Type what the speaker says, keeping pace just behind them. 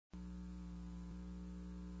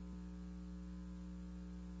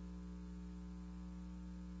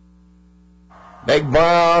Big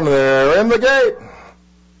Brown, they're in the gate.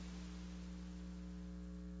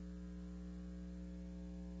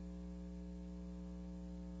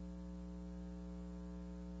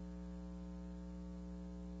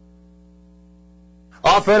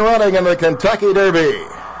 Off and running in the Kentucky Derby.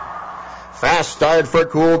 Fast start for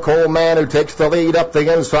Cool Coleman, who takes the lead up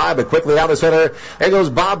the inside, but quickly out of center. There goes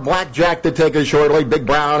Bob Blackjack to take a short lead. Big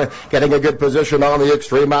Brown getting a good position on the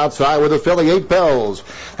extreme outside with the filly 8 Bells.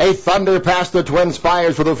 A Thunder past the Twin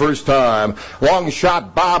Spires for the first time. Long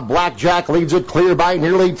shot, Bob Blackjack leads it clear by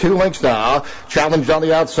nearly 2 lengths now. Challenged on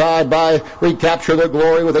the outside by Recapture the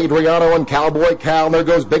Glory with Adriano and Cowboy Cal. And there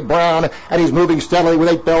goes Big Brown, and he's moving steadily with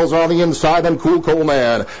 8 Bells on the inside, and Cool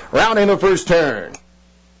Coleman rounding the first turn.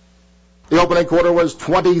 The opening quarter was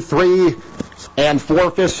 23 and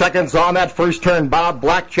 4/5 seconds on that first turn. Bob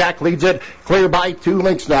Blackjack leads it clear by 2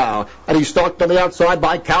 lengths now. And he's stalked on the outside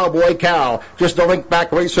by Cowboy Cal. Just a link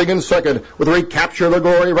back racing in second with Recapture the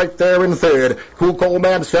Glory right there in third. Cool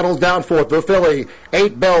Coleman settles down fourth. The filly,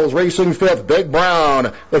 8 Bells racing fifth. Big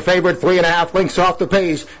Brown, the favorite, 3.5 lengths off the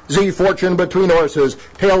pace. Z Fortune between horses.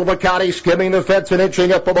 Tail Bacardi skimming the fence and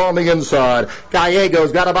inching up along the inside.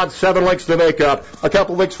 Gallego's got about 7 lengths to make up. A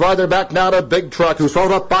couple lengths farther back now to Big Truck, who's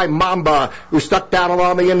followed up by Mamba, who stuck down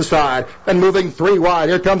along the inside. And moving 3 wide.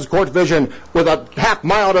 Here comes Court Vision with a half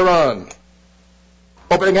mile to run.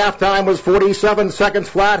 Opening halftime was 47 seconds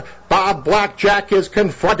flat. Bob Blackjack is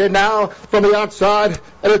confronted now from the outside.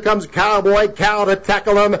 And here comes Cowboy Cal to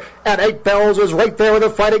tackle him. And 8 Bells is right there with a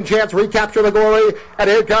fighting chance. Recapture the Glory. And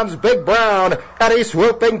here comes Big Brown. And he's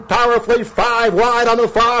swooping powerfully 5 wide on the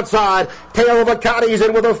far outside. Tail of Bacardi's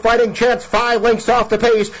in with a fighting chance. 5 lengths off the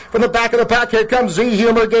pace. From the back of the pack, here comes Z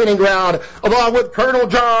Humor gaining ground. Along with Colonel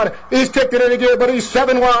John. He's kicked it into gear, but he's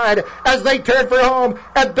 7 wide as they turn for home.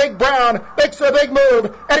 And Big Brown makes a big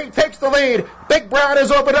move. And he takes the lead. Big Brown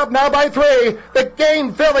is opened up now by 3. The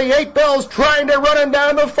game filly, 8 Bells, trying to run him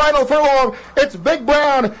down the final furlong. It's Big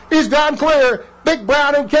Brown. He's gone clear. Big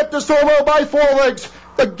Brown and kept the solo by 4 lengths.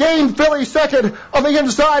 The game filly second on the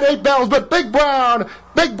inside, 8 Bells. But Big Brown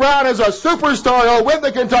is a superstar. He'll win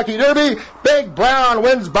the Kentucky Derby. Big Brown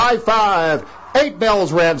wins by 5. 8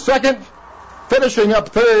 Bells ran second. Finishing up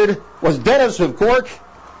third was Dennis of Cork.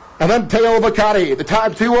 And then Tail Bacardi. The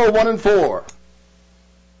time 2:01 and 4.